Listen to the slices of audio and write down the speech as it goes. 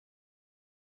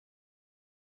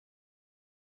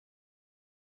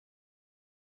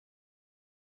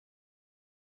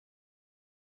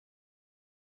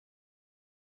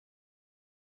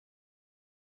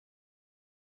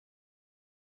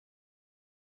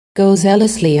Go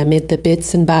zealously amid the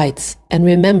bits and bytes, and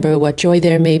remember what joy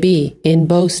there may be in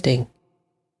boasting.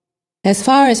 As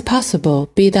far as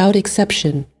possible, without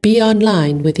exception, be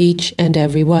online with each and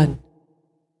every one.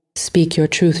 Speak your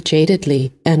truth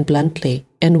jadedly and bluntly,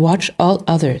 and watch all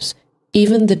others,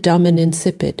 even the dumb and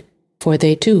insipid, for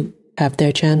they too have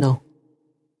their channel.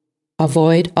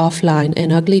 Avoid offline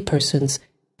and ugly persons.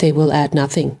 They will add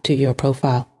nothing to your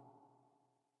profile.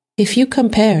 If you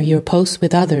compare your posts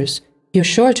with others, you're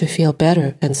sure to feel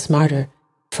better and smarter,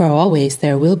 for always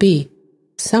there will be,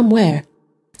 somewhere,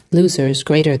 losers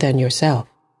greater than yourself.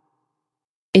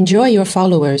 Enjoy your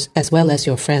followers as well as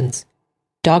your friends.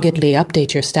 Doggedly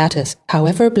update your status,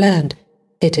 however bland.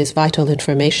 It is vital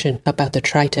information about the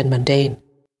trite and mundane.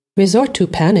 Resort to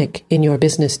panic in your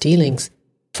business dealings,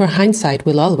 for hindsight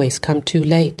will always come too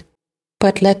late.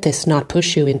 But let this not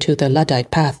push you into the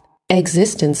Luddite path.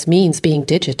 Existence means being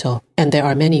digital, and there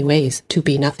are many ways to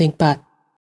be nothing but.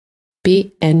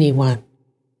 Be anyone.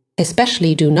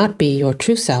 Especially do not be your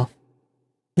true self.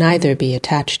 Neither be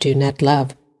attached to net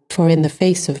love, for in the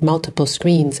face of multiple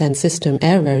screens and system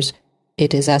errors,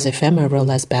 it is as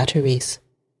ephemeral as batteries.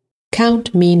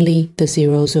 Count meanly the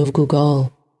zeros of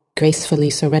Google, gracefully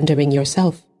surrendering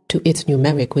yourself to its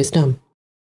numeric wisdom.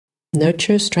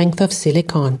 Nurture strength of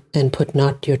silicon and put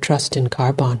not your trust in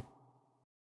carbon.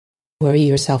 Worry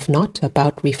yourself not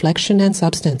about reflection and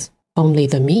substance. Only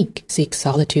the meek seek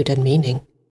solitude and meaning.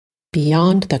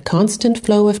 Beyond the constant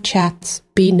flow of chats,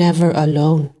 be never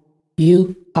alone.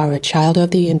 You are a child of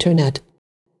the internet,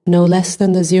 no less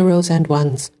than the zeros and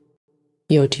ones.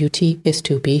 Your duty is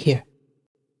to be here.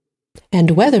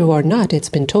 And whether or not it's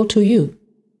been told to you,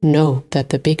 know that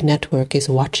the big network is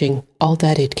watching all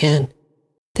that it can.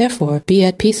 Therefore, be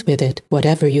at peace with it,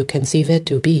 whatever you conceive it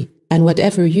to be, and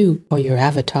whatever you or your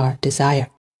avatar desire.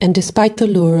 And despite the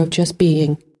lure of just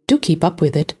being, do keep up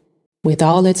with it. With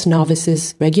all its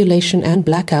novices, regulation, and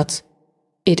blackouts,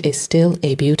 it is still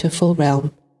a beautiful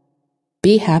realm.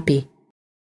 Be happy.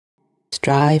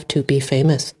 Strive to be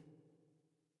famous.